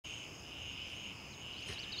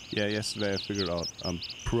Yeah, yesterday I figured out a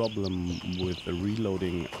problem with the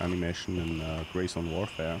reloading animation in Grayzone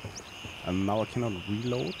Warfare, and now I cannot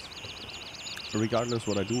reload. Regardless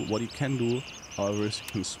what I do, what you can do, however, is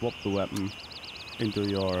you can swap the weapon into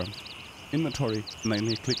your inventory, and then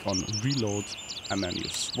you click on reload, and then you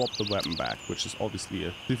swap the weapon back, which is obviously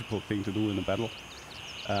a difficult thing to do in a battle.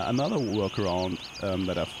 Another workaround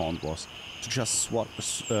that I found was to just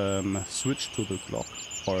switch to the Glock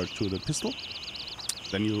or to the pistol.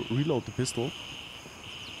 Then you reload the pistol,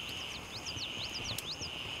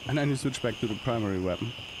 and then you switch back to the primary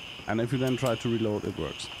weapon. And if you then try to reload, it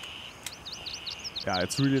works. Yeah,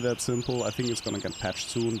 it's really that simple. I think it's gonna get patched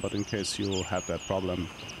soon, but in case you have that problem,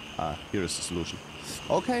 here is the solution.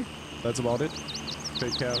 Okay, that's about it.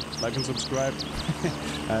 Take care, like and subscribe,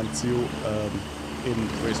 and see you in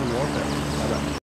Grayzone Warfare. Bye bye.